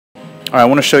All right, I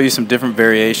want to show you some different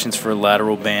variations for a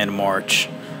lateral band march.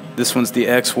 This one's the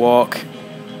X walk.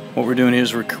 What we're doing here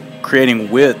is we're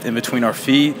creating width in between our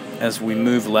feet as we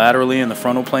move laterally in the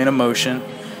frontal plane of motion.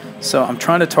 So I'm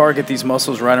trying to target these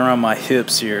muscles right around my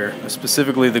hips here,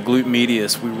 specifically the glute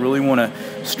medius. We really want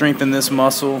to strengthen this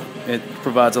muscle. It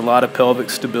provides a lot of pelvic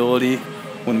stability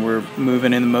when we're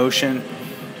moving in motion.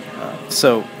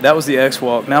 So that was the X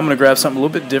walk. Now I'm going to grab something a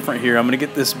little bit different here. I'm going to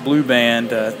get this blue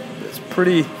band. It's a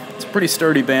pretty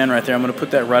sturdy band right there. I'm going to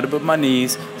put that right above my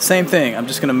knees. Same thing. I'm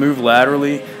just going to move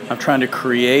laterally. I'm trying to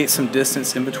create some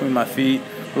distance in between my feet,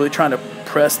 really trying to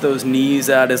press those knees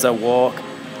out as I walk.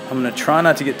 I'm going to try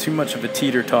not to get too much of a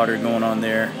teeter-totter going on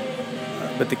there.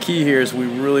 But the key here is we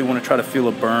really want to try to feel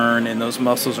a burn in those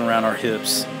muscles around our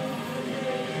hips.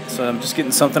 So I'm just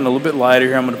getting something a little bit lighter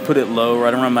here. I'm going to put it low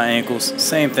right around my ankles.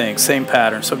 Same thing, same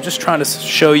pattern. So I'm just trying to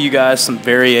show you guys some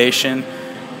variation.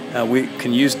 We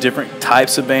can use different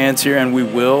types of bands here, and we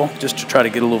will, just to try to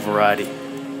get a little variety.